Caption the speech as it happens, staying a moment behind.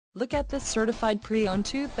Look at this certified pre-owned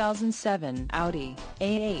 2007 Audi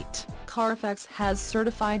A8. Carfax has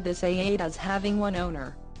certified this A8 as having one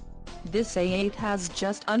owner. This A8 has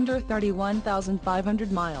just under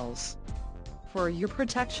 31,500 miles. For your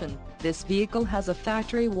protection, this vehicle has a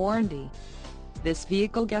factory warranty. This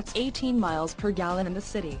vehicle gets 18 miles per gallon in the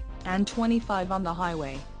city, and 25 on the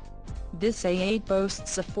highway. This A8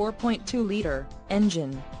 boasts a 4.2-liter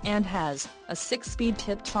engine, and has a 6-speed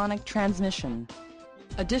Tiptronic transmission.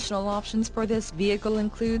 Additional options for this vehicle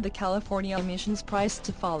include the California emissions price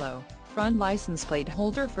to follow, front license plate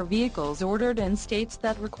holder for vehicles ordered in states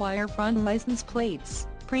that require front license plates,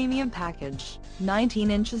 premium package,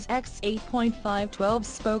 19 inches x 8.5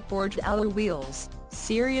 12-spoke forged alloy wheels,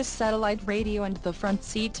 Sirius satellite radio and the front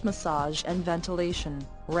seat massage and ventilation,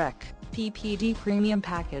 REC, PPD premium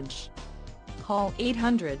package. Call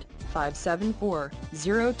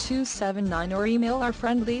 800-574-0279 or email our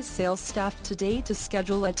friendly sales staff today to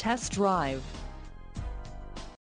schedule a test drive.